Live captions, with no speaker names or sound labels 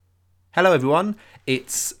Hello everyone,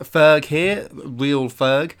 it's Ferg here, real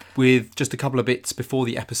Ferg, with just a couple of bits before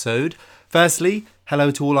the episode. Firstly,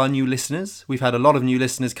 hello to all our new listeners. We've had a lot of new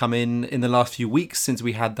listeners come in the last few weeks since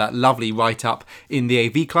we had that lovely write-up in the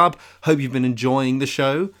AV Club. Hope you've been enjoying the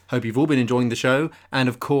show. Hope you've all been enjoying the show. And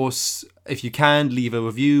of course, if you can, leave a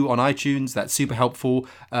review on iTunes. That's super helpful.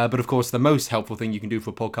 But of course, the most helpful thing you can do for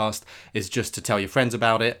a podcast is just to tell your friends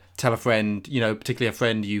about it. Tell a friend, particularly a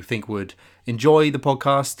friend you think would enjoy the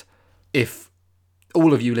podcast. If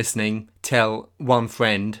all of you listening tell one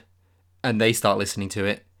friend and they start listening to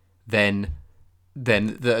it, then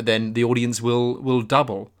the audience will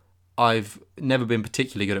double. I've never been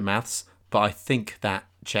particularly good at maths, but I think that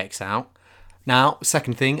checks out. Now,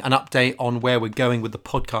 second thing, an update on where we're going with the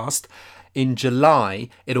podcast. In July,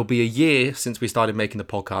 it'll be a year since we started making the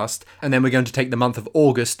podcast, and then we're going to take the month of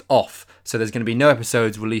August off. So there's going to be no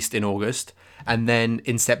episodes released in August. And then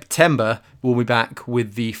in September, we'll be back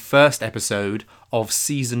with the first episode of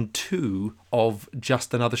Season 2 of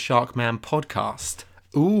Just Another Sharkman podcast.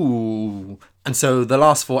 Ooh. And so the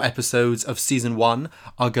last 4 episodes of Season 1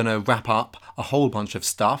 are going to wrap up a whole bunch of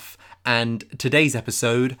stuff. And today's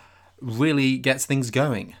episode really gets things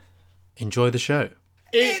going. Enjoy the show.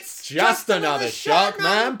 It's Just Another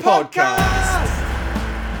Sharkman podcast!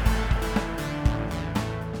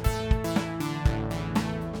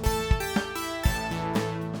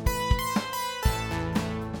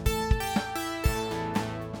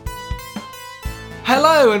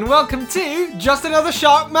 Hello and welcome to Just Another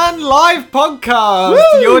Sharkman live podcast.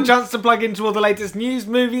 Woo! Your chance to plug into all the latest news,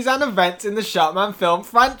 movies and events in the Sharkman film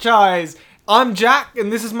franchise. I'm Jack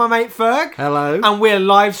and this is my mate Ferg. Hello. And we're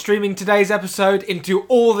live streaming today's episode into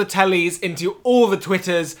all the tellies, into all the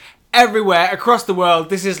Twitters, everywhere across the world.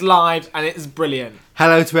 This is live and it is brilliant.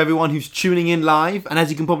 Hello to everyone who's tuning in live, and as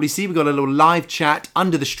you can probably see, we've got a little live chat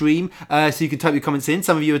under the stream, so you can type your comments in.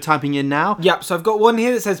 Some of you are typing in now. Yep, so I've got one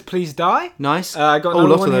here that says please die. Nice. I got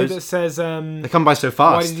another one here that says they come by so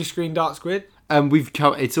fast. Why did you screen Dark Squid?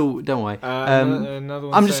 It's all, don't worry. Another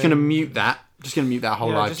one I'm just going to mute that. Just going to mute that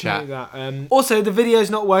whole live chat. Also, the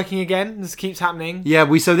video's not working again. This keeps happening. Yeah,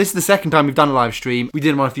 so this is the second time we've done a live stream. We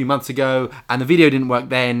did one a few months ago, and the video didn't work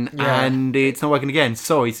then, and it's not working again.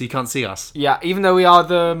 Sorry, so you can't see us. Yeah, even though we are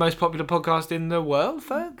the most popular podcast in the world,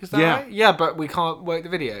 Ferg, is that right? Yeah, but we can't work the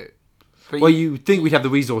video. Well, you think we'd have the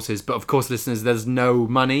resources, but of course, listeners, there's no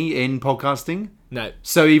money in podcasting. No.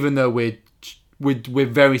 So even though we're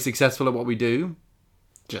very successful at what we do,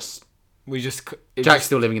 Jack's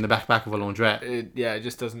still living in the backpack of a laundrette. It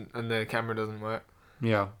just doesn't, and the camera doesn't work.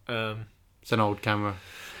 Yeah. It's an old camera.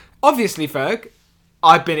 Obviously, Ferg,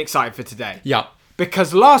 I've been excited for today. Yeah.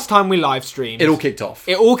 Because last time we live streamed, It all kicked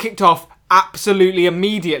off absolutely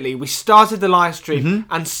immediately. We started the live stream,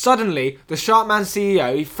 and suddenly the Sharkman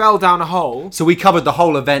CEO, he fell down a hole. So we covered the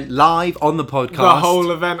whole event live on the podcast. The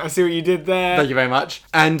whole event. I see what you did there. Thank you very much.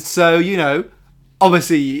 And so,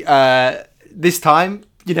 obviously, this time,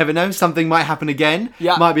 you never know, something might happen again.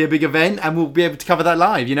 Yeah. Might be a big event, and we'll be able to cover that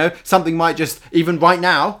live, Something might just, even right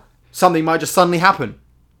now, something might just suddenly happen.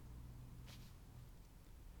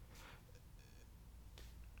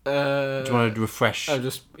 Do you want to refresh on the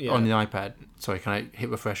iPad? Sorry, can I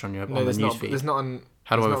hit refresh on the newsfeed? There's not an...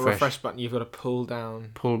 How do I refresh? Refresh button. You've got to pull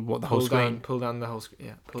down... The whole screen? Pull down the whole screen.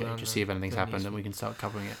 Yeah, pull down. Just see if anything's happened, and we can start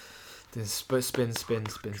covering it. Then spin,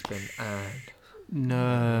 and...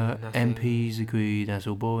 No, nothing. MPs agree, that's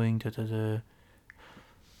all boring.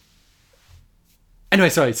 Anyway,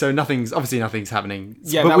 sorry, so nothing's happening.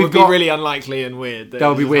 Yeah, that would be really unlikely and weird. That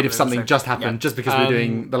would be weird if something just happened, just because we're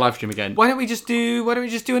doing the live stream again. Why don't we just do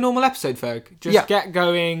a normal episode, Ferg? Get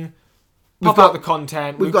going, We've out the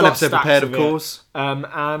content. We've got an episode prepared, of course.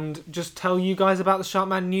 And just tell you guys about the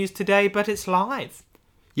Sharkman news today, but it's live.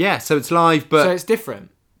 Yeah, so it's live, but... So it's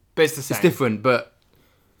different, but it's the same. It's different, but...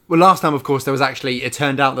 Well, last time, of course, it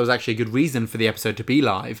turned out there was actually a good reason for the episode to be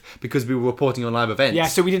live, because we were reporting on live events. Yeah,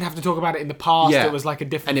 so we didn't have to talk about it in the past. Yeah. It was like a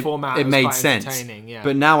different format. It made sense. Yeah.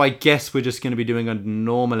 But now I guess we're just going to be doing a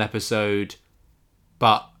normal episode,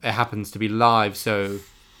 but it happens to be live, so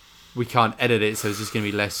we can't edit it, so it's just going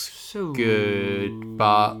to be less good.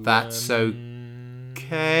 But that's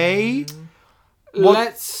okay.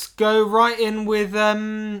 Let's go right in with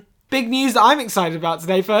big news that I'm excited about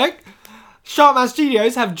today, Ferg. Sharkman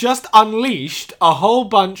Studios have just unleashed a whole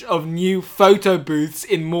bunch of new photo booths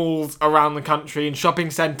in malls around the country, in shopping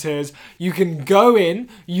centres. You can go in,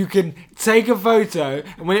 you can take a photo,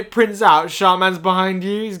 and when it prints out, Sharkman's behind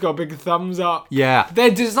you. He's got a big thumbs up. Yeah. They're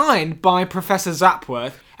designed by Professor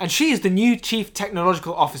Zapworth, and she is the new Chief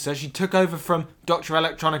Technological Officer. She took over from Dr.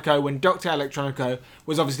 Electronico when Dr. Electronico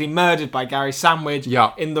was obviously murdered by Gary Sandwich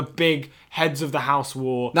in the big Heads of the House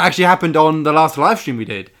war. That actually happened on the last live stream we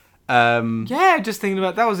did. Yeah, just thinking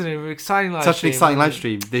about that was an exciting live stream. Such an exciting live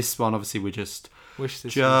stream. This one, obviously, we're just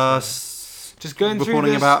going through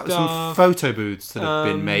reporting this about stuff. some photo booths that have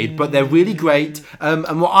been made, but they're really great.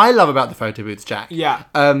 And what I love about the photo booths, Jack,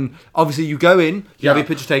 obviously you go in, you have your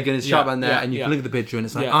picture taken, it's Sharkman there, and you can look at the picture, and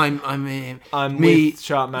it's like I'm me with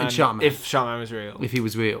Sharkman, and Sharkman. if Sharkman was real, if he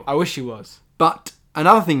was real. I wish he was. But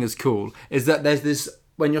another thing that's cool is that there's this.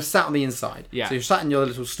 When you're sat on the inside, so you're sat in your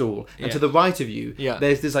little stool, and to the right of you,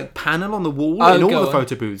 there's this like panel on the wall in all the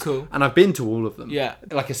photo booths, and I've been to all of them.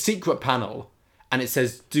 Like a secret panel, and it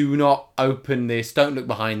says, "Do not open this. Don't look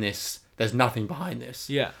behind this. There's nothing behind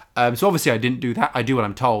this." So obviously I didn't do that. I do what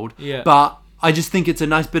I'm told. But I just think it's a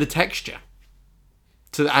nice bit of texture.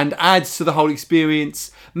 And adds to the whole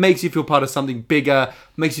experience, makes you feel part of something bigger,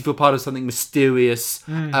 makes you feel part of something mysterious.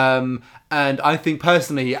 And I think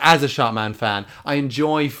personally, as a Sharkman fan, I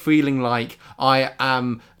enjoy feeling like I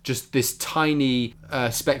am just this tiny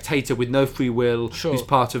spectator with no free will, who's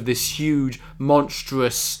part of this huge,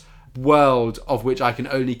 monstrous world of which I can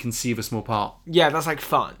only conceive a small part. Yeah, that's like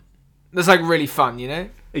fun. That's like really fun, you know?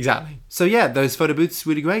 Exactly. So yeah, those photo booths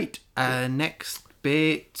really great. Next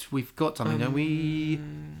bit, we've got something, don't we?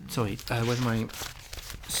 Sorry, where's my...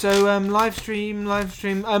 So, live stream.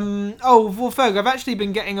 Oh, well, Ferg, I've actually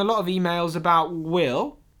been getting a lot of emails about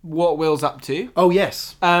Will, what Will's up to. Oh,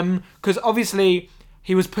 yes. Because obviously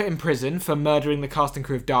he was put in prison for murdering the cast and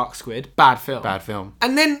crew of Dark Squid. Bad film.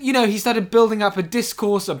 And then, he started building up a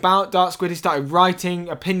discourse about Dark Squid. He started writing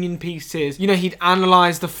opinion pieces. He'd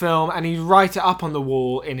analyse the film and he'd write it up on the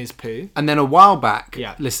wall in his poo. And then a while back,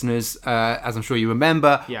 listeners, as I'm sure you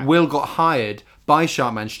remember, Will got hired by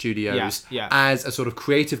Sharkman Studios as a sort of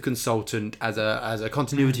creative consultant, as a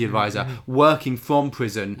continuity advisor, working from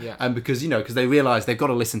prison, and because they realised they've got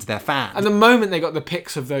to listen to their fans. And the moment they got the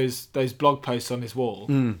pics of those blog posts on his wall,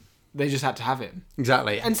 they just had to have him.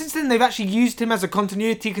 Exactly. And since then, they've actually used him as a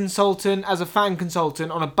continuity consultant, as a fan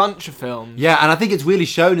consultant on a bunch of films. Yeah, and I think it's really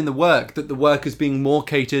shown in the work that the work is being more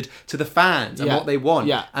catered to the fans and what they want.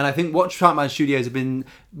 Yeah. And I think what Sharkman Studios have been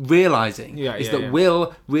realising is that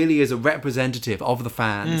Will really is a representative of the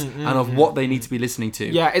fans and of what they need to be listening to.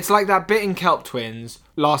 Yeah, it's like that bit in Kelp Twins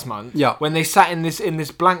last month when they sat in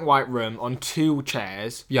this blank white room on two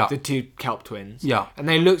chairs, the two Kelp Twins, and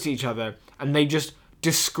they looked at each other and they just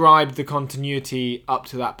described the continuity up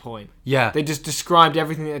to that point. Yeah. They just described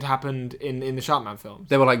everything that had happened in the Sharkman films.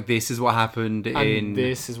 They were like, this is what happened and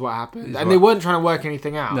this is what happened. And they weren't trying to work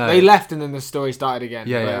anything out. No. They left and then the story started again.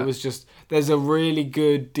 Yeah, It was just, there's a really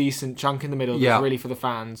good, decent chunk in the middle that's really for the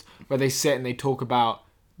fans, where they sit and they talk about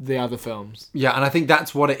the other films. Yeah, and I think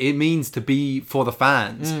that's what it means to be for the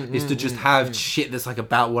fans, is to just have shit that's like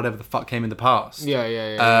about whatever the fuck came in the past.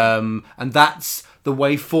 Yeah. And that's the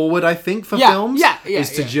way forward, I think, for films.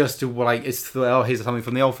 Here's something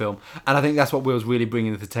from the old film. And I think that's what Will's really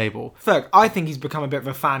bringing to the table. Ferg, I think he's become a bit of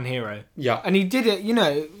a fan hero. Yeah. And he did it,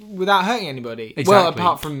 without hurting anybody. Exactly. Well,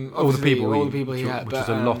 apart from all the people he hurt. Which is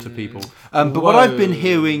a lot of people. But what I've been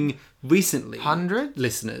hearing recently, 100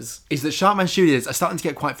 listeners, is that Sharkman Studios are starting to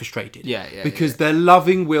get quite frustrated. Yeah. Because they're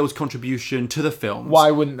loving Will's contribution to the films.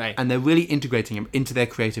 Why wouldn't they? And they're really integrating him into their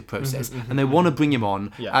creative process. And they want to bring him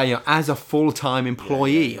on as a full-time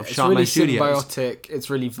employee of Sharkman Studios. It's really symbiotic. It's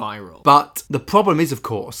really viral. But the problem is, of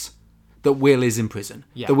course, that Will is in prison.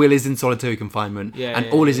 That Will is in solitary confinement. And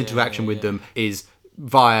all his interaction with them is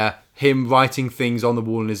via him writing things on the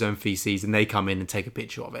wall in his own feces, and they come in and take a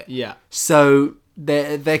picture of it. Yeah. So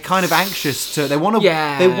they're kind of anxious to... They want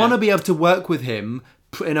to be able to work with him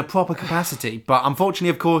in a proper capacity, but unfortunately,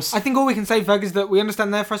 of course... I think all we can say, Ferg, is that we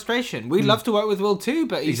understand their frustration. We'd love to work with Will too,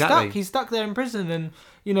 but he's stuck. He's stuck there in prison, and,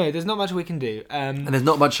 there's not much we can do. And there's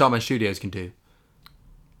not much Sharkman Studios can do.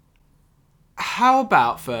 How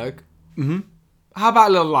about, Ferg? How about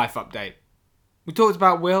a little life update? We talked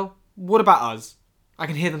about Will. What about us? I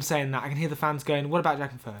can hear them saying that. I can hear the fans going, what about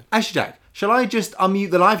Jack and Ferg? Actually, Jack, shall I just unmute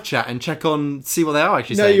the live chat and check on, see what they are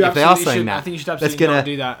actually saying? If they are saying that. I think you should absolutely not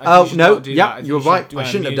do that. Oh, no, you're right. I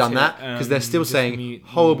shouldn't have done that, because they're still saying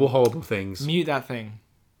horrible things. Mute that thing.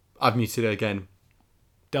 I've muted it again.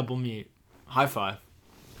 Double mute. High five.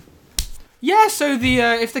 Yeah, so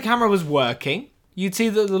if the camera was working, you'd see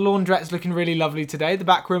that the laundrette's looking really lovely today. The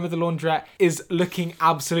back room of the laundrette is looking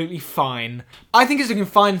absolutely fine. I think it's looking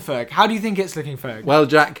fine, Ferg. How do you think it's looking, Ferg? Well,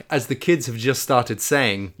 Jack, as the kids have just started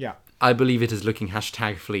saying, Yeah. I believe it is looking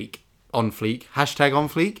 #fleek. On fleek. Hashtag on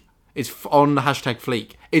fleek? It's on the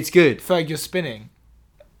 #fleek. It's good. Ferg, you're spinning.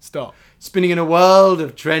 Stop. Spinning in a world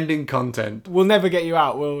of trending content. We'll never get you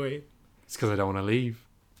out, will we? It's because I don't want to leave.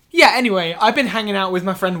 Yeah, anyway, I've been hanging out with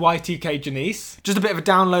my friend Y2K Janice. Just a bit of a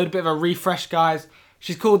download, a bit of a refresh, guys.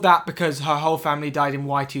 She's called that because her whole family died in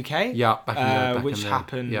Y2K. Yeah, back which in the,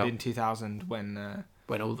 happened yeah. in 2000 when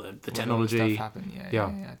all the all technology stuff happened.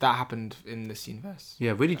 Yeah. That happened in this universe.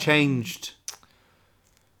 really changed.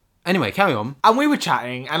 Anyway, carry on. And we were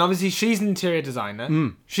chatting, and obviously she's an interior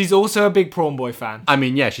designer. She's also a big Prawn Boy fan. I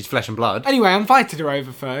mean, yeah, she's flesh and blood. Anyway, I invited her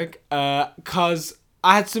over, Ferg, because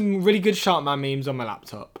I had some really good Sharkman memes on my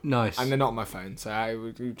laptop. Nice. And they're not on my phone, so I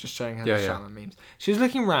was just showing her Yeah, the yeah. Sharkman memes. She was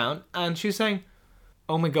looking around, and she was saying,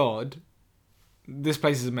 oh my god, this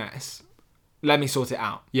place is a mess. Let me sort it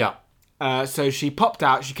out. Yeah. So she popped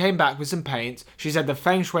out, she came back with some paints. She said the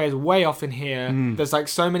feng shui is way off in here. There's like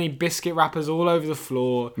so many biscuit wrappers all over the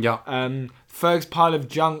floor. Yeah. Ferg's pile of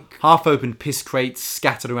junk. Half-opened piss crates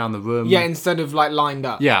scattered around the room. Yeah, instead of like lined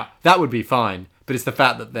up. Yeah, that would be fine. But it's the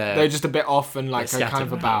fact that They're just a bit off and like They're kind of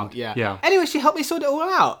scattered about. around. Yeah. Yeah. Anyway, she helped me sort it all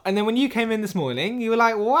out. And then when you came in this morning, you were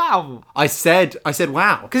like, wow. I said,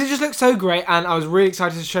 wow. Because it just looked so great. And I was really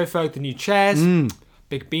excited to show Ferg the new chairs.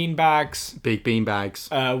 Big bean bags. Big bean bags.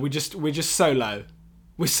 We're just so low.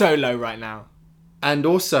 We're so low right now. And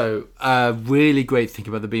also, really great thing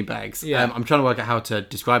about the bean bags. Yeah. I'm trying to work out how to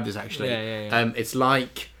describe this actually. Yeah. It's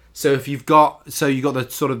like, so if you've got the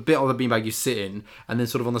sort of bit of the beanbag you sit in, and then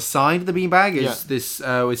sort of on the side of the beanbag is this.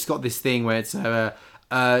 It's got this thing where it's kind of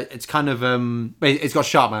it's got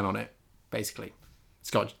Sharkman on it, basically.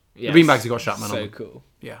 It's got the beanbags have got Sharkman on So them. cool.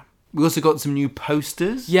 Yeah. We also got some new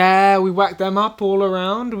posters. Yeah, we whacked them up all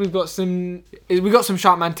around. We've got some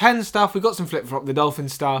Sharkman 10 stuff. We've got some Flip Flop the Dolphin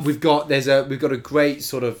stuff. We've got a great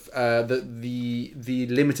sort of the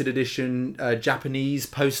limited edition Japanese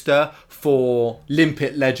poster for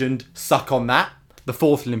Limpet Legend. Suck on That, the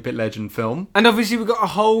fourth Limpet Legend film. And obviously we've got a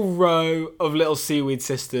whole row of little Seaweed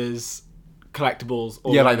Sisters collectibles.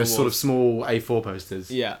 All Yeah, over like the the sort of walls. small A4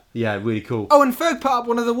 posters. Yeah. Yeah, really cool. Oh, and Ferg put up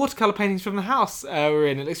one of the watercolour paintings from the house we're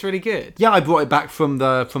in. It looks really good. Yeah, I brought it back from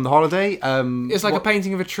the holiday. It's like a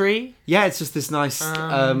painting of a tree. Yeah, it's just this nice.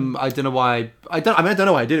 I don't know why. I don't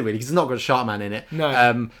know why I did it really because it's not got Sharkman in it.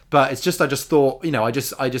 No. But it's just I just thought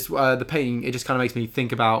the painting it just kind of makes me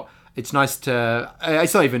think about. It's nice to.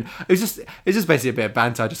 It's not even. It's just basically a bit of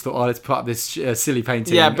banter. I just thought, let's put up this silly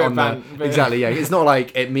painting. Yeah, bit on of exactly. Yeah, it's not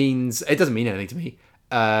like it means. It doesn't mean anything to me.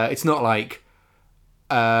 It's not like.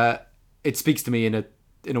 It speaks to me in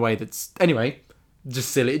a way that's anyway.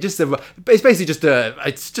 Just silly. It's basically just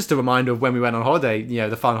a reminder of when we went on holiday. You know,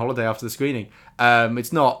 the fun holiday after the screening.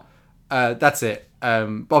 It's not. That's it. But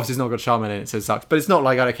obviously, it's not got Sharkman in it, so it sucks. But it's not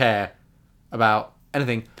like I don't care about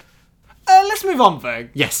anything. Let's move on,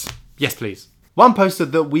 Ferg. Yes, please. One poster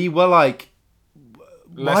that we were like,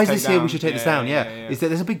 Let's why is take this here? down. We should take this Yeah, down. Yeah. yeah. Is that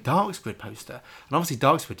there's a big Dark Squid poster, and obviously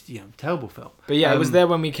Dark Squid, terrible film. But yeah, it was there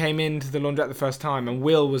when we came into the laundrette the first time, and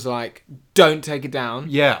Will was like, "Don't take it down."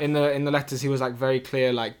 Yeah. In the letters, he was like very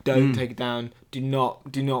clear, like, "Don't take it down. Do not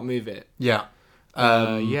move it." Yeah.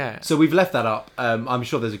 Yeah. So we've left that up. I'm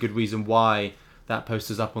sure there's a good reason why that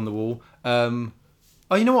poster's up on the wall.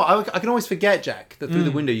 Oh, you know what? I can always forget, Jack, that through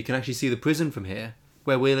the window you can actually see the prison from here,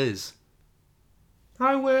 where Will is.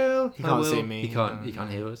 Hi, Will. He can't Will. see me. He can't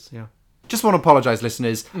hear us. Yeah. Just want to apologise,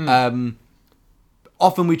 listeners.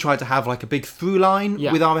 Often we try to have like a big through line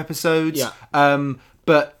with our episodes. Yeah.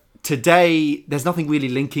 But today there's nothing really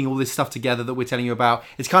linking all this stuff together that we're telling you about.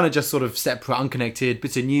 It's kind of just sort of separate, unconnected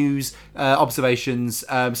bits of news, observations.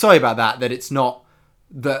 Sorry about that. That it's not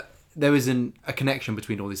that there isn't a connection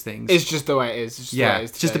between all these things. It's just the way it is.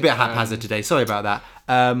 It's just a bit haphazard today. Sorry about that.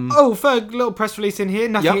 Oh, Ferg, little press release in here.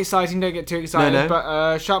 Nothing Yep. exciting. Don't get too excited. No.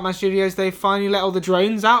 But Sharkman Studios, they finally let all the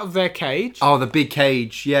drones out of their cage. Oh, the big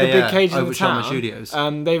cage. Yeah, the big cage in over the town. Sharkman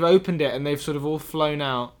Studios. They've opened it and they've sort of all flown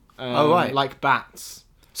out. Right. Like bats.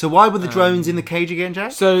 So why were the drones in the cage again,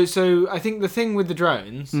 Jack? So I think the thing with the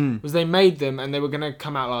drones was they made them and they were going to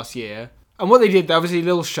come out last year. And what they did, they're obviously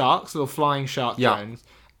little sharks, little flying shark drones.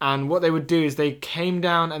 And what they would do is they came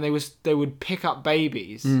down and they would pick up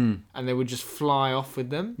babies and they would just fly off with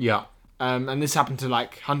them. Yeah. And this happened to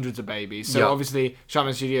like hundreds of babies. So obviously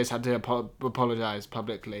Sharkman Studios had to apologise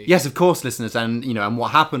publicly. Yes, of course, listeners. And, and what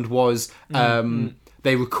happened was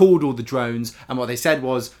they recalled all the drones. And what they said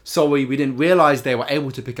was, sorry, we didn't realise they were able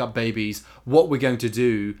to pick up babies. What we're going to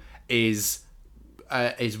do is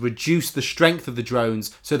is reduce the strength of the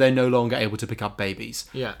drones so they're no longer able to pick up babies.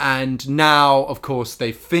 Yeah. And now, of course,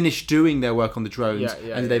 they've finished doing their work on the drones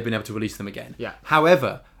and they've been able to release them again. Yeah.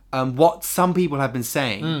 However, what some people have been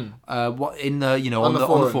saying, what in the on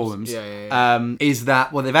the forums, is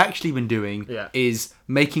that what they've actually been doing is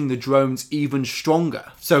making the drones even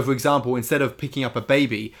stronger. So, for example, instead of picking up a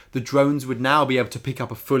baby, the drones would now be able to pick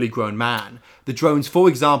up a fully grown man. The drones, for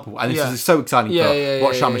example, and this is so exciting for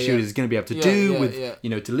what Shark Man Studios is going to be able to do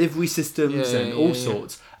with delivery systems and all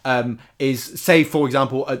sorts. Is say, for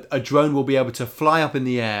example, a drone will be able to fly up in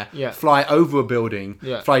the air, fly over a building,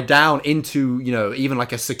 fly down into, even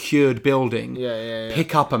like a secured building,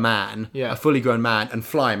 pick up a man, a fully grown man, and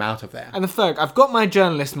fly him out of there. And the third, I've got my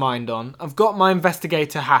journalist mind on, I've got my investigator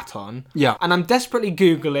hat on, and I'm desperately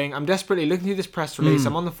Googling, I'm desperately looking through this press release,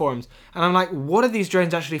 I'm on the forums, and I'm like, what are these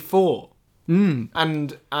drones actually for? And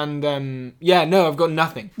I've got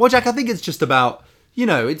nothing. Well, Jack, I think it's just about...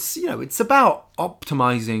 it's about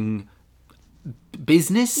optimizing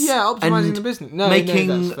business. Yeah, optimizing the business.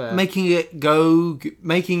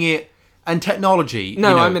 Making it, and technology.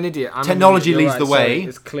 No, I'm an idiot. Technology leads the way.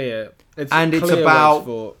 It's clear. It's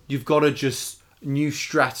about you've got to just new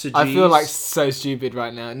strategies. I feel like so stupid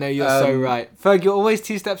right now. No, you're so right. Ferg, you're always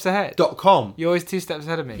 2 steps ahead. .com. You're always 2 steps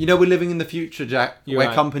ahead of me. We're living in the future, Jack,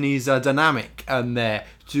 where companies are dynamic and they're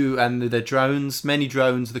drones, many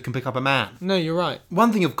drones that can pick up a man. No, you're right.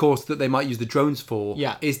 One thing, of course, that they might use the drones for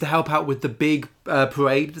is to help out with the big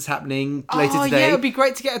parade that's happening later today. Yeah, it'd be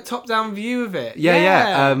great to get a top-down view of it.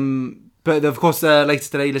 Yeah. But of course, later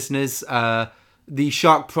today, listeners, the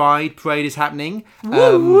Shark Pride parade is happening.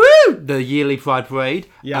 The yearly Pride parade.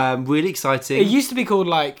 Really exciting. It used to be called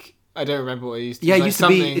I don't remember what it used to be. Yeah, it used to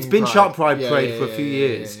be. It's been Pride. Shark Pride parade for a few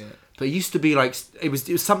years. But it used to be it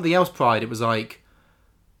was something else Pride. It was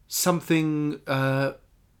something.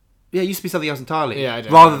 It used to be something else entirely.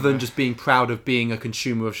 Rather than just being proud of being a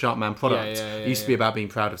consumer of Sharkman products. It used to be about being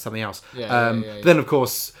proud of something else. Then, of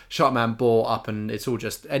course, Sharkman bought up and it's all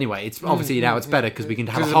just... Anyway, it's obviously now it's better because we can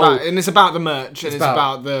have a whole... and it's about the merch and it's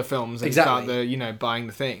about the films. And exactly. It's about the, buying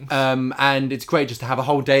the things. And it's great just to have a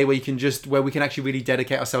whole day where we can actually really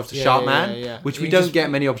dedicate ourselves to Sharkman, which we don't get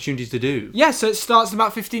many opportunities to do. Yeah, so it starts in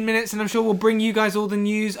about 15 minutes and I'm sure we'll bring you guys all the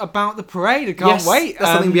news about the parade. I can't wait.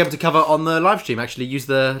 That's something we'll be able to cover on the live stream. Actually, use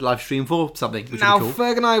the live stream for something, which now, would be cool.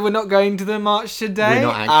 Ferg and I were not going to the march today. We're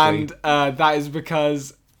not actually. And that is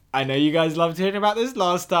because I know you guys loved hearing about this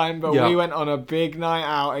last time, but we went on a big night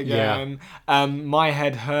out again. My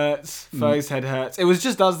head hurts. Ferg's head hurts. It was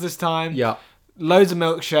just us this time. Yeah. Loads of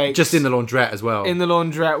milkshakes. Just in the laundrette as well. In the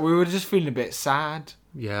laundrette. We were just feeling a bit sad.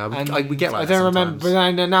 Yeah, we get like I don't remember, but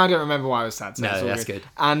now I don't remember why I was sad. So no, that's good.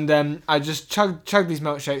 And I just chugged these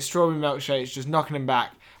milkshakes, strawberry milkshakes, just knocking them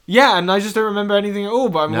back. Yeah, and I just don't remember anything at all.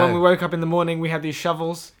 But when we woke up in the morning, we had these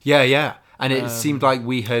shovels. Yeah. And it seemed like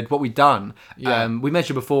we had what we'd done. We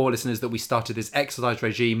mentioned before, listeners, that we started this exercise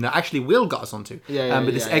regime that actually Will got us onto.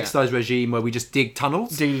 But this exercise regime where we just dig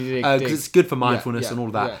tunnels. Because it's good for mindfulness and all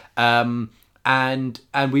of that. And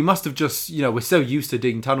we must have just, we're so used to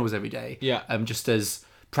digging tunnels every day. Just as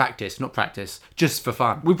not practice, just for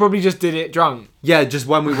fun. We probably just did it drunk. Yeah, just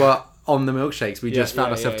when we were on the milkshakes, we just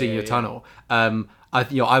found ourselves digging a tunnel.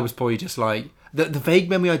 I was probably just like... The vague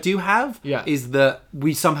memory I do have is that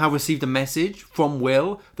we somehow received a message from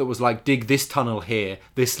Will that was like, dig this tunnel here,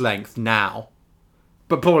 this length, now.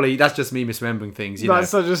 But probably that's just me misremembering things. That's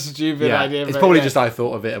such a stupid idea. It's probably just I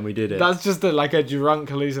thought of it and we did it. That's just a drunk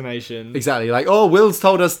hallucination. Exactly. Like, Will's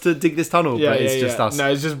told us to dig this tunnel, but it's just us. No,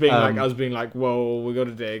 it's just being us being like, whoa, we got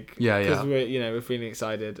to dig. Because we're feeling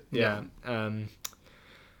excited. Yeah.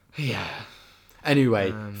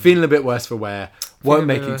 Anyway, feeling a bit worse for wear. Won't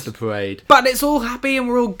make it to the parade. But it's all happy and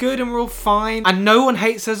we're all good and we're all fine. And no one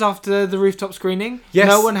hates us after the rooftop screening. Yes.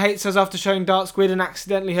 No one hates us after showing Dark Squid and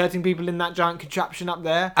accidentally hurting people in that giant contraption up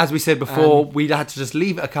there. As we said before, we had to just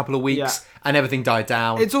leave it a couple of weeks and everything died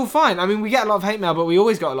down. It's all fine. I mean, we get a lot of hate mail, but we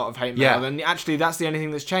always got a lot of hate mail. And actually, that's the only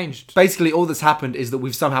thing that's changed. Basically, all that's happened is that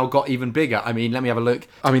we've somehow got even bigger. I mean, let me have a look.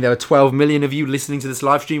 I mean, there are 12 million of you listening to this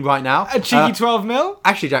live stream right now. A cheeky 12 mil?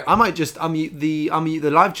 Actually, Jack, I might just unmute the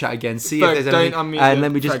live chat again, see if there's anything. Don't unmute and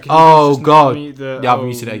let me just... God. I've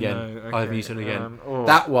muted it again. No, okay. I've muted it again.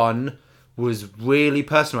 That one was really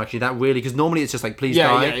personal, actually. Because normally it's just like, please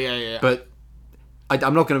die. Yeah. But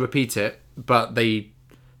I'm not going to repeat it, but they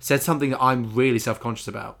said something that I'm really self-conscious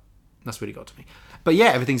about. That's really got to me. But yeah,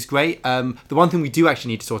 everything's great. The one thing we do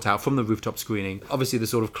actually need to sort out from the rooftop screening, obviously the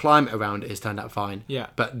sort of climate around it has turned out fine. Yeah.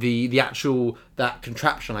 But the actual, that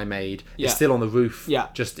contraption I made Yeah. is still on the roof. Yeah.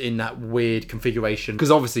 Just in that weird configuration.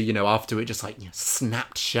 Because obviously, after it just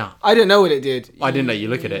snapped shut. I didn't know what it did. I didn't let you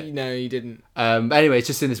look at it. No, you didn't. But anyway, it's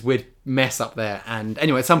just in this weird mess up there. And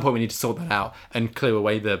anyway, at some point we need to sort that out and clear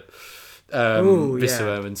away the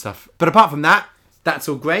viscera and stuff. But apart from that, that's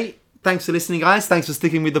all great. Thanks for listening, guys. Thanks for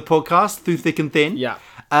sticking with the podcast through thick and thin. Yeah.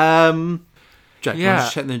 Jack, do you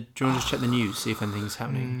want to just check the news, see if anything's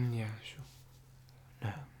happening? Yeah,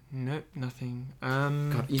 sure. No, nothing.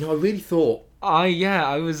 God, I really thought...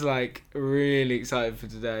 I was like really excited for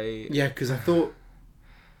today. Yeah, because I thought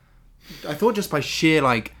just by sheer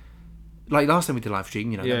like last time we did live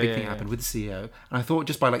stream, that big thing happened with the CEO, and I thought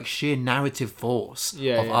just by sheer narrative force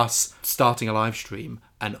of us starting a live stream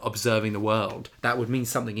and observing the world, that would mean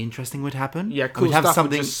something interesting would happen. Yeah, cool stuff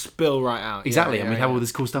would just spill right out. Exactly, and we'd have all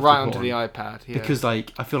this cool stuff right onto the iPad. Yeah. Because I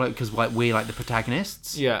feel like we're like the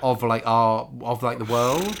protagonists of the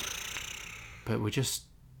world, but it's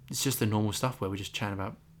just the normal stuff where we're just chatting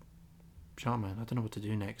about Sharkman. I don't know what to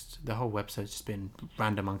do next. The whole website's just been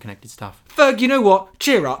random, unconnected stuff. Ferg, you know what?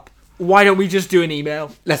 Cheer up. Why don't we just do an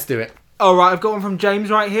email? Let's do it. All right, I've got one from James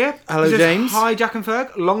right here. Hello, James. Hi, Jack and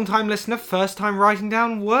Ferg. Long-time listener, first time writing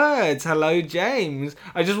down words. Hello, James.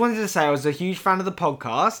 I just wanted to say I was a huge fan of the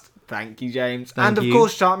podcast. Thank you, James. Thank you. And, of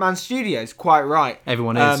course, Sharkman Studios. Quite right.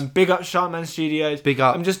 Everyone is. Big up, Sharkman Studios. Big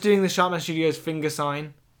up. I'm just doing the Sharkman Studios finger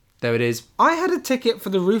sign. There it is. I had a ticket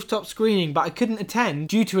for the rooftop screening, but I couldn't attend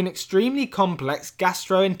due to an extremely complex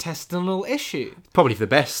gastrointestinal issue. Probably for the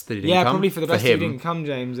best that he didn't come. Yeah, probably for the best that he didn't come,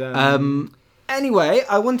 James. Anyway,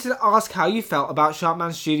 I wanted to ask how you felt about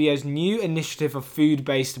Sharkman Studios' new initiative of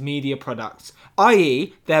food-based media products,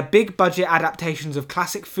 i.e. their big-budget adaptations of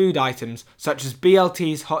classic food items such as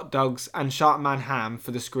BLT's hot dogs and Sharkman ham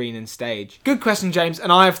for the screen and stage. Good question, James, and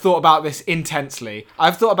I have thought about this intensely.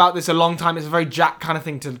 I've thought about this a long time. It's a very Jack kind of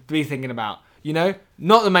thing to be thinking about,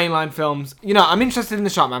 Not the mainline films. I'm interested in the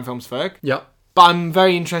Sharkman films, Ferg. Yep. But I'm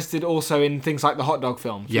very interested also in things like the hot dog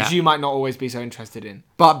film, Yeah. which you might not always be so interested in.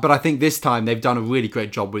 But I think this time they've done a really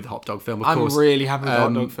great job with the hot dog film. Of course, I'm really happy with the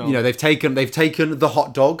hot dog film. They've taken the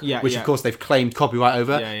hot dog, which of course they've claimed copyright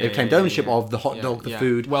over. They've claimed ownership of the hot dog, the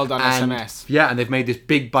food. Well done, and, SMS. Yeah, and they've made this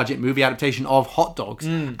big budget movie adaptation of hot dogs.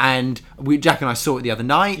 And Jack and I saw it the other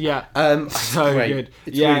night. Yeah, so great. Good.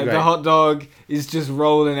 It's really great. The hot dog is just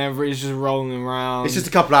rolling it's just rolling around. It's just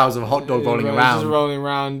a couple hours of a hot dog rolling around. Just rolling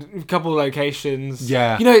around. A couple of locations.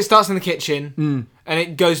 Yeah. It starts in the kitchen. And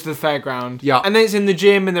it goes to the fairground. Yeah. And then it's in the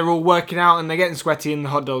gym and they're all working out and they're getting sweaty and the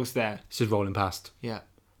hot dog's there. It's just rolling past. Yeah.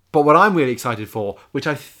 But what I'm really excited for, which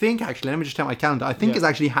I think actually, let me just check my calendar, I think is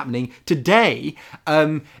actually happening today,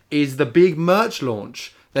 is the big merch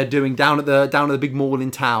launch they're doing down at the big mall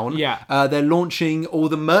in town. Yeah. They're launching all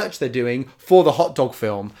the merch they're doing for the hot dog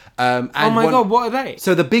film. And God, what are they?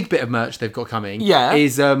 So the big bit of merch they've got coming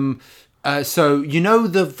is so in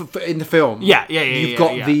the film, you've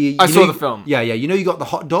got the. I saw the film. Yeah, you got the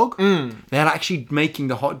hot dog. They're actually making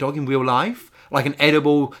the hot dog in real life, like an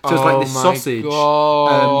edible. So it's like this sausage.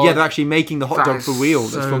 God. They're actually making the hot dog for real.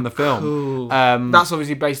 That's from the film. Cool. That's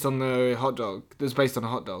obviously based on the hot dog. That's based on a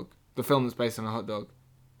hot dog. The film that's based on a hot dog.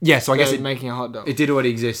 Yeah, so I guess making a hot dog. It did already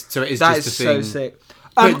exist, so it is that just is a thing. so sick.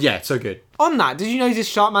 But yeah, so good. On that, did you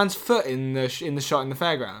notice Sharkman's foot in the shot in the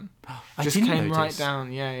fairground? I just didn't came notice. right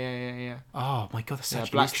down. Yeah. Oh my god, that's such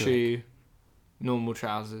a black Easter egg. shoe, normal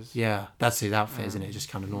trousers. Yeah, that's his outfit, isn't it? Just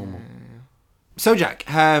kind of normal. So Jack,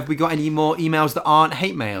 have we got any more emails that aren't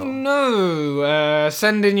hate mail? No.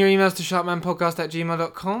 Send in your emails to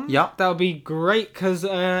sharkmanpodcast@gmail.com. Yep. That would be great because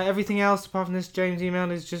everything else apart from this James email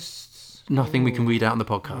is just nothing we can read out on the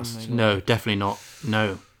podcast. No, definitely not.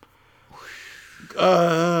 No.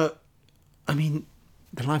 I mean,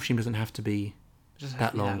 the live stream doesn't have to be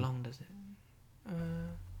that long. That long, does it?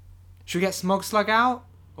 Should we get Smog Slug out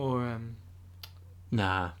or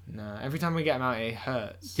Nah. No, every time we get him out, it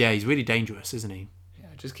hurts. Yeah, he's really dangerous, isn't he? Yeah,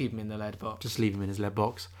 just keep him in the lead box. Just leave him in his lead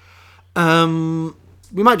box.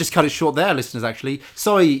 We might just cut it short there, listeners, actually.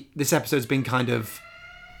 Sorry, this episode's been kind of...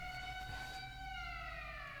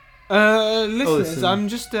 listeners, I'm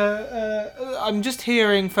just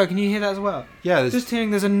hearing... Fo, can you hear that as well? Yeah, just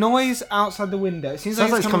hearing there's a noise outside the window. It seems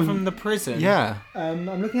like it's coming from the prison. Yeah.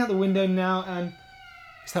 I'm looking out the window now and...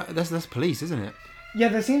 That's police, isn't it? Yeah,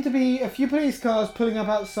 there seem to be a few police cars pulling up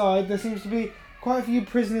outside. There seems to be quite a few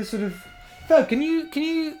prisoners sort of... Phil, can you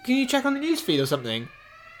check on the news feed or something?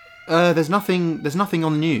 There's nothing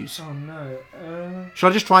on the news. Oh no. Shall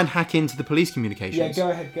I just try and hack into the police Yeah, communications? go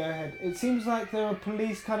ahead. It seems like there are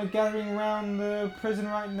police kind of gathering around the prison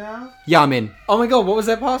right now. Yeah, I'm in. Oh my god, what was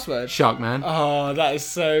their password? Sharkman. Oh, that is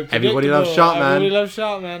so predictable. Everybody loves Sharkman. Everybody loves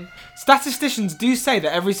Sharkman. Statisticians do say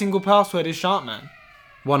that every single password is Sharkman.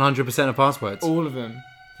 100% of passwords. All of them.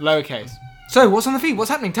 Lowercase. So, what's on the feed? What's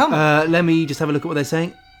happening? Tell me. Let me just have a look at what they're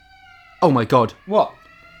saying. Oh my god. What?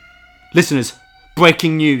 Listeners,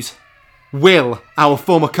 breaking news. Will, our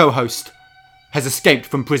former co-host, has escaped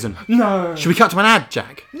from prison. No. Should we cut to an ad,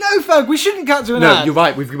 Jack? No, Ferg, we shouldn't cut to an No, ad. you're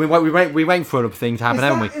right. We're waiting for a thing to happen,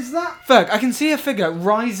 haven't we? Is that... Ferg, I can see a figure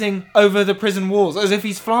rising over the prison walls as if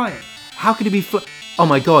he's flying. How could it be... Oh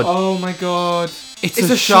my god. Oh my god. It's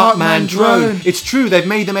a Sharkman drone. It's true, they've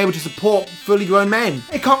made them able to support fully grown men.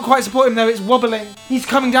 It can't quite support him though, it's wobbling. He's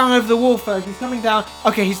coming down over the wall, Ferg. He's coming down.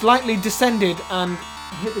 Okay, he's lightly descended and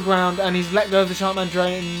hit the ground and he's let go of the Sharkman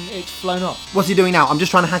drone and it's flown off. What's he doing now? I'm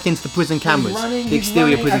just trying to hack into the prison cameras. The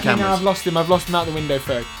exterior prison okay, now cameras. I've lost him out the window,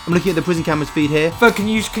 Ferg. I'm looking at the prison cameras feed here. Ferg, can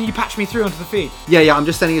you patch me through onto the feed? Yeah, I'm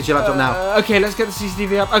just sending it to your laptop now. Okay, let's get the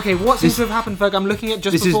CCTV up. Okay, what seems to have happened, Ferg? I'm looking at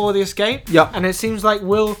just before the escape. Yep. And it seems like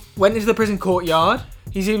Will went into the prison courtyard.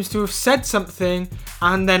 He seems to have said something,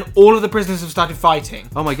 and then all of the prisoners have started fighting.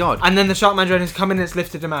 Oh my god. And then the Sharkman drone has come in and it's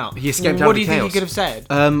lifted him out. He escaped out What of do the you think chaos. he could have said?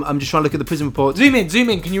 I'm just trying to look at the prison reports. Zoom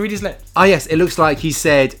in. Can you read his lips? Ah yes, it looks like he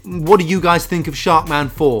said, what do you guys think of Sharkman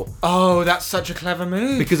 4? Oh, that's such a clever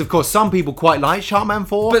move. Because of course some people quite like Sharkman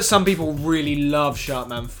 4. But some people really love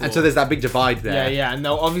Sharkman 4. And so there's that big divide there. Yeah. And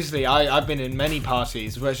no, obviously, I've been in many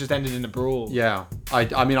parties where it's just ended in a brawl. Yeah.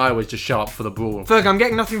 I mean, I always just show up for the brawl. Ferg, I'm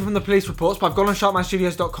getting nothing from the police reports, but I've gone on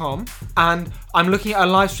sharkmanstudios.com and I'm looking at a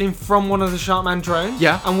live stream from one of the Sharkman drones.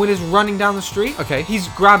 Yeah. And Will is running down the street. Okay. He's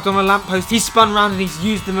grabbed on a lamppost, he's spun round and he's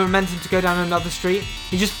used the momentum to go down another street.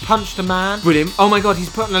 He just punched a man. Brilliant. Oh my god, he's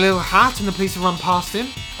put on a little hat and the police have run past him.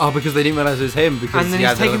 Oh, because they didn't realise it was him. Because And then he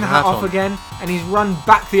he's had taken the hat off on. again and he's run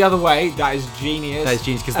back the other way. That is genius. That is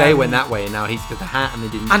genius, because they went that way and now he's got the hat and they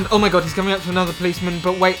didn't. And oh my god, he's coming up to another policeman,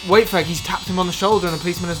 but wait, Ferg, he's tapped him on the shoulder and the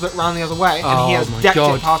policeman has looked round the other way and he Oh has my decked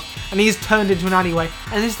God. it past and he has turned into an alleyway.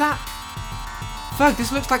 And is that... Ferg,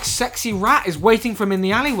 this looks like Sexy Rat is waiting for him in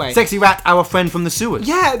the alleyway. Sexy Rat, our friend from the sewers.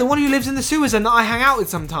 Yeah, the one who lives in the sewers and that I hang out with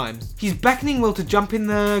sometimes. He's beckoning Will to jump in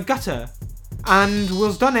the gutter. And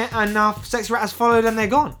Will's done it and now Sexy Rat has followed and they're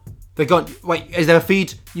gone. They're gone. Wait, is there a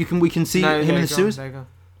feed we can see him in the sewers? They're gone.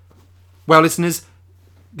 Well, listeners,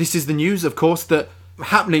 this is the news, of course, that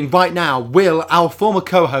happening right now. Will, our former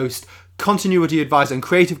co-host, continuity advisor and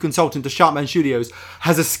creative consultant to Sharkman Studios,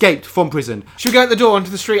 has escaped from prison. Should we go at the door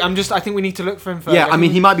onto the street? I think we need to look for him first. Yeah, I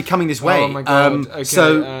mean, he might be coming this way. Oh my God, okay,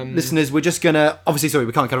 So, listeners, we're just gonna... Obviously, sorry,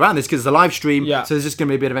 we can't cut around this because it's a live stream. Yeah. So there's just gonna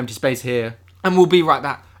be a bit of empty space here. And we'll be right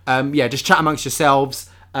back. Yeah, just chat amongst yourselves.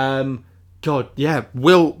 God, yeah,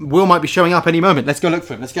 Will might be showing up any moment. Let's go look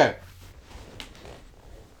for him. Let's go.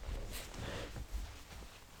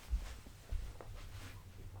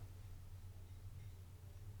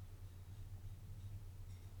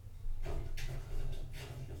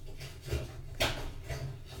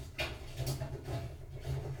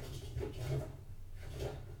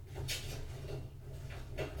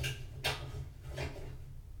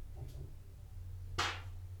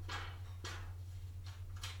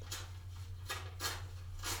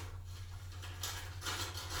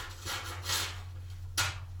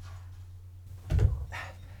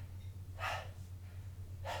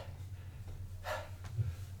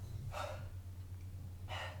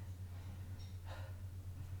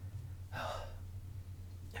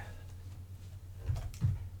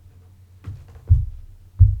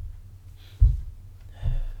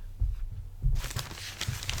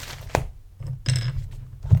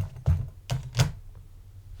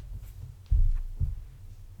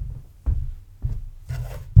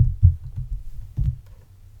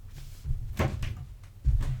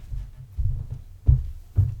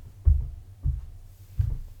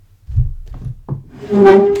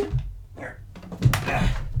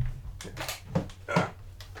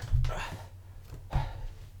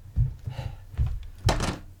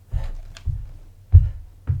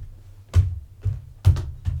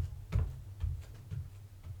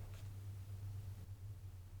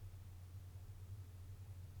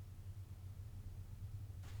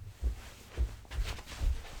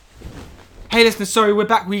 Hey listeners, sorry, we're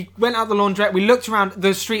back. We went out the laundrette, we looked around,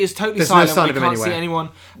 the street is totally There's no silent, sign we of him can't see anywhere. anyone.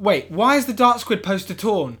 Wait, why is the Dark Squid poster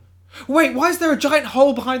torn? Wait, why is there a giant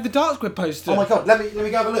hole behind the Dark Squid poster? Oh my God, let me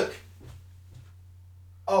go have a look.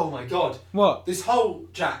 Oh my God. What? This hole,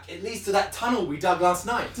 Jack, it leads to that tunnel we dug last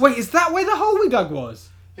night. Wait, is that where the hole we dug was?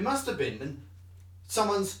 It must have been. And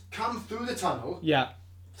someone's come through the tunnel Yeah,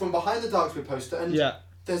 from behind the Dark Squid poster and yeah.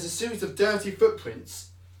 there's a series of dirty footprints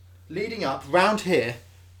leading up round here,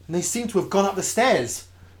 and they seem to have gone up the stairs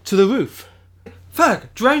to the roof.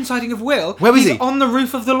 Ferg, drone sighting of Will. Where is he? He's on the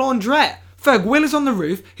roof of the laundrette. Ferg, Will is on the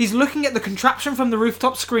roof. He's looking at the contraption from the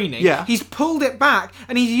rooftop screening. Yeah. He's pulled it back,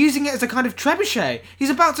 and he's using it as a kind of trebuchet. He's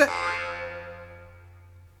about to...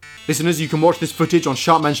 Listeners, you can watch this footage on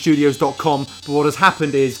sharkmanstudios.com, but what has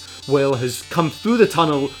happened is Will has come through the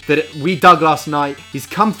tunnel that we dug last night. He's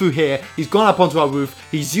come through here. He's gone up onto our roof.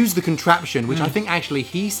 He's used the contraption, which I think actually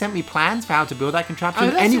he sent me plans for how to build that contraption.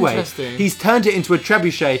 Oh, that's anyway, interesting. He's turned it into a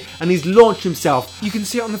trebuchet and he's launched himself. You can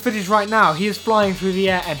see it on the footage right now. He is flying through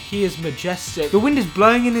the air and he is majestic. The wind is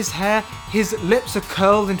blowing in his hair, his lips are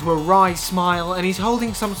curled into a wry smile, and he's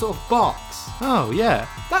holding some sort of box. Oh, yeah.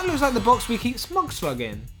 That looks like the box we keep Smog Slug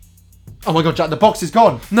in. Oh my god, Jack, the box is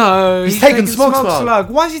gone. No, He's taken Smog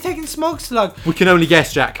Slug. Why is he taking Smog Slug? We can only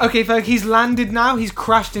guess, Jack. Okay, Ferg, he's landed now. He's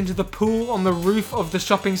crashed into the pool on the roof of the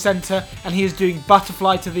shopping centre, and he is doing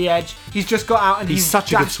butterfly to the edge. He's just got out and he's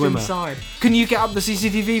such a good dashed swimmer. Inside. Can you get up the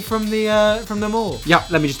CCTV from the mall?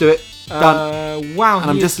 Yep, let me just do it. Done. Wow. And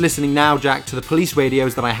I'm just listening now, Jack, to the police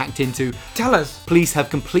radios that I hacked into. Tell us. Police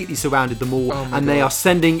have completely surrounded the mall, Oh my and they God. are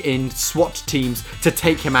sending in SWAT teams to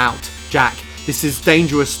take him out. Jack, this is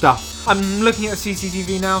dangerous stuff. I'm looking at the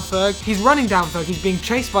CCTV now, Ferg. He's running down, Ferg. He's being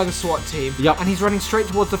chased by the SWAT team. Yep. And he's running straight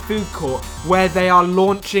towards the food court where they are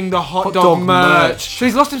launching the hot dog dog merch. merch. So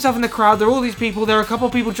he's lost himself in the crowd. There are all these people. There are a couple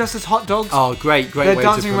of people dressed as hot dogs. Oh, great They're way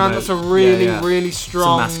dancing to around. promote. That's a really, Yeah, yeah. really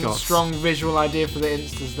strong mascots. visual idea for the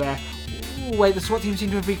Instas there. Ooh, wait, the SWAT team seem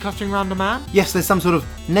to have been clustering around a man? Yes, there's some sort of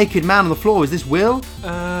naked man on the floor. Is this Will?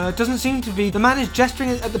 Doesn't seem to be. The man is gesturing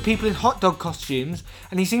at the people in hot dog costumes,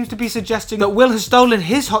 and he seems to be suggesting that Will has stolen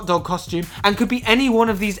his hot dog costume and could be any one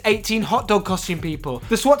of these 18 hot dog costume people.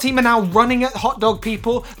 The SWAT team are now running at hot dog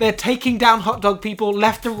people. They're taking down hot dog people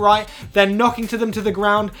left and right. They're knocking them to the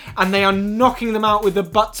ground, and they are knocking them out with the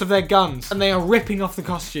butts of their guns, and they are ripping off the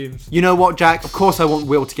costumes. You know what, Jack? Of course I want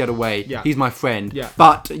Will to get away. Yeah. He's my friend. Yeah.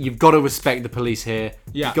 But you've got to respect the police here.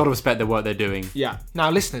 Yeah. You've got to respect the work they're doing. Yeah. Now,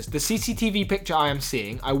 listeners, the CCTV picture I am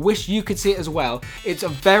seeing, I wish you could see it as well. It's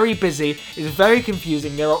very busy. It's very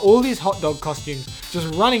confusing. There are all these hot dog costumes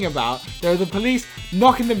just running about. There are the police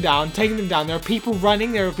knocking them down, taking them down. There are people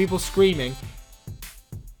running. There are people screaming.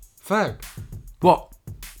 Ferg, What?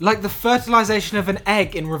 like the fertilization of an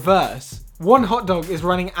egg in reverse. One hot dog is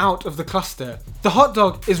running out of the cluster. The hot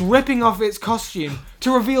dog is ripping off its costume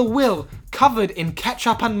to reveal Will covered in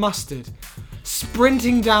ketchup and mustard.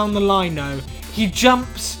 Sprinting down the lino, he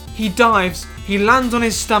jumps, he dives, he lands on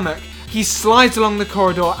his stomach, he slides along the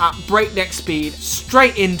corridor at breakneck speed,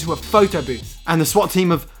 straight into a photo booth. And the SWAT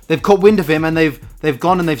team they've caught wind of him and they've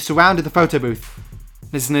gone and they've surrounded the photo booth.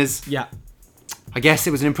 Listeners, Yeah. I guess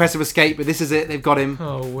it was an impressive escape, but this is it. They've got him.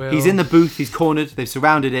 Oh, Will. He's in the booth. He's cornered. They've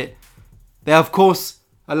surrounded it. They're, of course,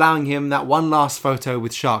 allowing him that one last photo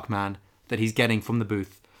with Sharkman that he's getting from the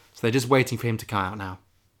booth. So they're just waiting for him to come out now.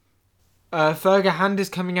 Ferg, a hand is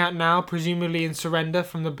coming out now, presumably in surrender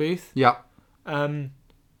from the booth. Yep.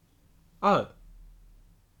 Oh.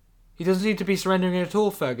 He doesn't seem to be surrendering at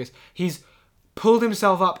all, Fergus. He's pulled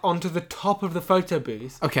himself up onto the top of the photo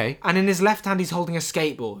booth. Okay. And in his left hand, he's holding a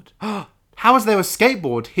skateboard. How is there a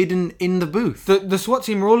skateboard hidden in the booth? The SWAT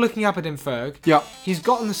team are all looking up at him, Ferg. Yep. He's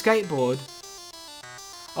gotten the skateboard.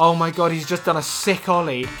 Oh my god, he's just done a sick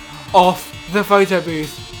ollie off the photo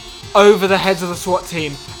booth, over the heads of the SWAT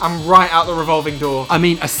team, and right out the revolving door. I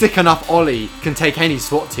mean, a sick enough ollie can take any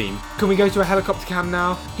SWAT team. Can we go to a helicopter cam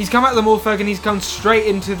now? He's come out of the mall, Ferg, and he's gone straight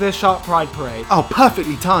into the Shark Pride parade. Oh,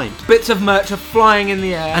 perfectly timed. Bits of merch are flying in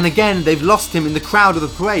the air. And again, they've lost him in the crowd of the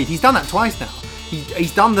parade. He's done that twice now.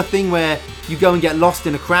 He's done the thing where you go and get lost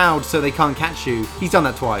in a crowd so they can't catch you. He's done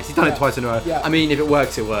that twice. He's done it twice in a row. Yeah. I mean, if it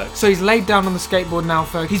works, it works. So he's laid down on the skateboard now,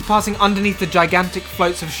 Ferg. He's passing underneath the gigantic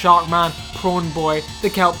floats of Sharkman, Prawn Boy, the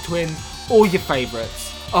Kelp Twins, all your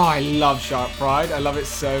favourites. Oh, I love Shark Pride. I love it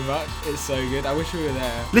so much. It's so good. I wish we were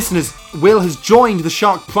there. Listeners, Will has joined the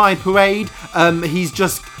Shark Pride parade. He's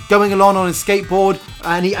just going along on his skateboard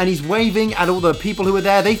and he's waving at all the people who are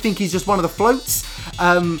there. They think he's just one of the floats.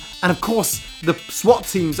 And of course, the SWAT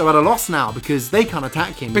teams are at a loss now because they can't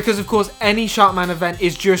attack him. Because, of course, any Sharkman event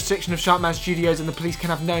is jurisdiction of Sharkman Studios and the police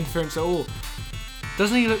can have no interference at all.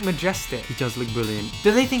 Doesn't he look majestic? He does look brilliant.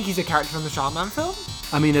 Do they think he's a character from the Sharkman film?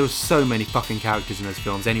 I mean, there were so many fucking characters in those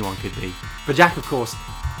films. Anyone could be. But Jack, of course,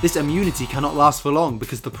 this immunity cannot last for long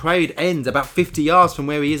because the parade ends about 50 yards from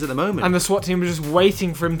where he is at the moment. And the SWAT team are just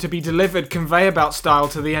waiting for him to be delivered conveyor belt style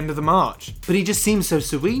to the end of the march. But he just seems so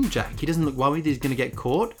serene, Jack. He doesn't look worried he's going to get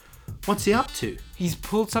caught. What's he up to? He's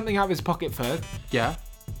pulled something out of his pocket, Ferg. Yeah.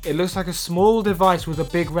 It looks like a small device with a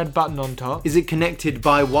big red button on top. Is it connected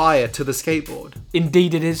by wire to the skateboard?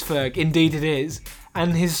 Indeed it is, Ferg. Indeed it is.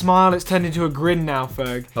 And his smile, it's turned into a grin now,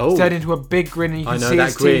 Ferg. Oh. It's turned into a big grin, and you can see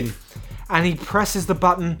his teeth. And he presses the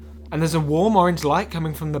button, and there's a warm orange light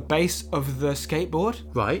coming from the base of the skateboard.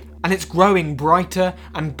 Right. And it's growing brighter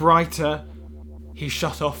and brighter. He's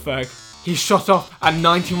shot off, Ferg. He's shot off at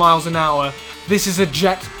 90 miles an hour. This is a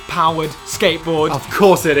jet-powered skateboard. Of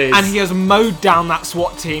course it is. And he has mowed down that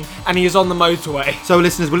SWAT team, and he is on the motorway. So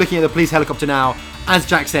listeners, we're looking at the police helicopter now. As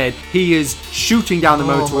Jack said, he is shooting down the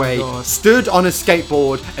motorway, stood on a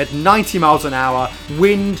skateboard at 90 miles an hour,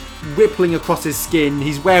 wind rippling across his skin.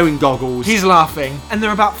 He's wearing goggles. He's laughing. And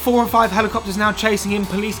there are about 4 or 5 helicopters now chasing him,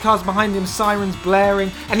 police cars behind him, sirens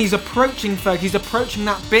blaring, and he's approaching, Ferg. He's approaching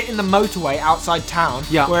that bit in the motorway outside town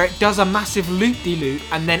where it does a massive loop-de-loop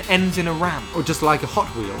and then ends in a ramp. Or just like a Hot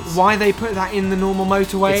Wheels. Why they put that in the normal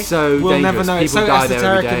motorway, it's so we'll dangerous. never know. People it's so die there every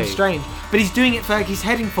esoteric day. and strange. But he's doing it, Ferg. He's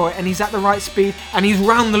heading for it, and he's at the right speed, and he's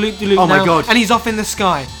round the loop-de-loop Oh my now, God. and he's off in the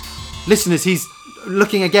sky. Listeners, he's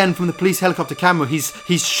looking again from the police helicopter camera. He's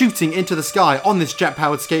shooting into the sky on this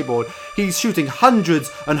jet-powered skateboard. He's shooting hundreds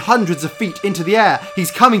and hundreds of feet into the air.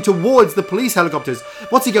 He's coming towards the police helicopters.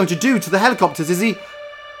 What's he going to do to the helicopters?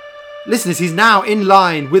 Listeners, he's now in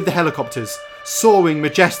line with the helicopters, soaring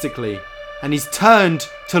majestically, and he's turned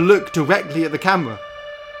to look directly at the camera.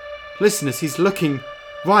 Listeners, he's looking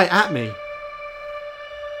right at me,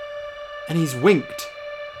 and he's winked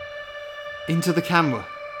into the camera.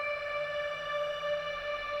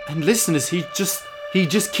 And listeners, he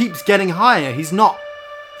just keeps getting higher. He's not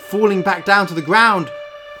falling back down to the ground.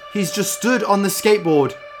 He's just stood on the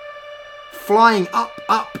skateboard, flying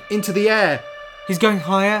up into the air. He's going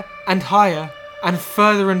higher and higher and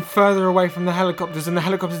further away from the helicopters, and the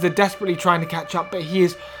helicopters are desperately trying to catch up, but he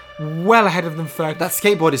is well ahead of them, Ferg. That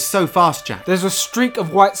skateboard is so fast, Jack. There's a streak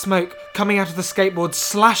of white smoke coming out of the skateboard,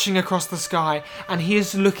 slashing across the sky, and he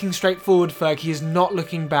is looking straight forward, Ferg. He is not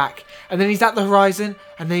looking back. And then he's at the horizon,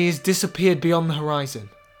 and then he has disappeared beyond the horizon.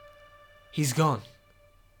 He's gone.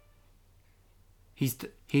 He's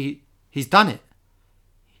done it.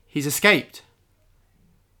 He's escaped.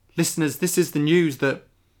 Listeners, this is the news that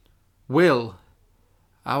Will,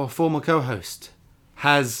 our former co-host,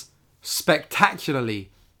 has spectacularly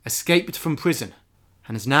escaped from prison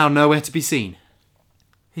and is now nowhere to be seen.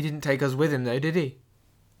 He didn't take us with him though, did he?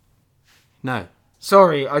 No.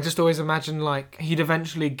 Sorry, I just always imagined like he'd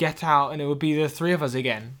eventually get out and it would be the 3 of us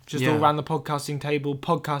again, just all around the podcasting table,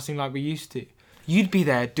 podcasting like we used to. You'd be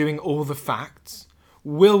there doing all the facts.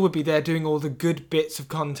 Will would be there doing all the good bits of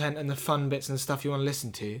content and the fun bits and stuff you want to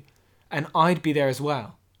listen to. And I'd be there as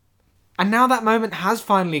well. And now that moment has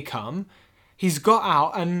finally come. He's got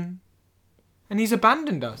out and he's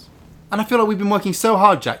abandoned us. And I feel like we've been working so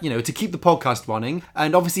hard, Jack, to keep the podcast running.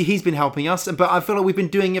 And obviously he's been helping us, but I feel like we've been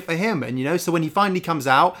doing it for him. And, so when he finally comes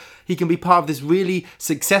out, he can be part of this really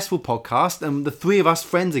successful podcast and the 3 of us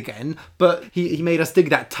friends again. But he made us dig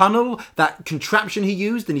that tunnel, that contraption he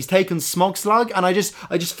used, and he's taken Smog Slug. And I just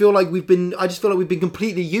feel like we've been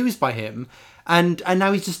completely used by him. And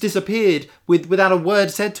now he's just disappeared without a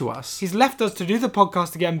word said to us. He's left us to do the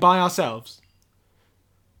podcast again by ourselves.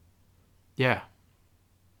 Yeah.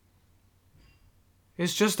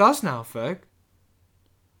 It's just us now, Ferg.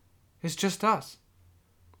 It's just us.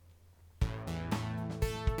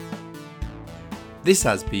 This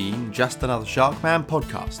has been Just Another Sharkman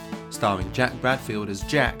podcast, starring Jack Bradfield as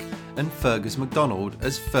Jack and Fergus MacDonald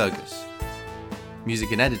as Fergus.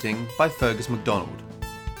 Music and editing by Fergus MacDonald.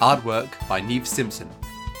 Artwork by Neve Simpson.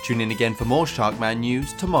 Tune in again for more Sharkman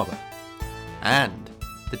news tomorrow. And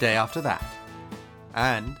the day after that.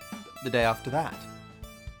 And the day after that.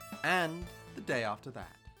 And the day after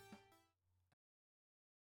that.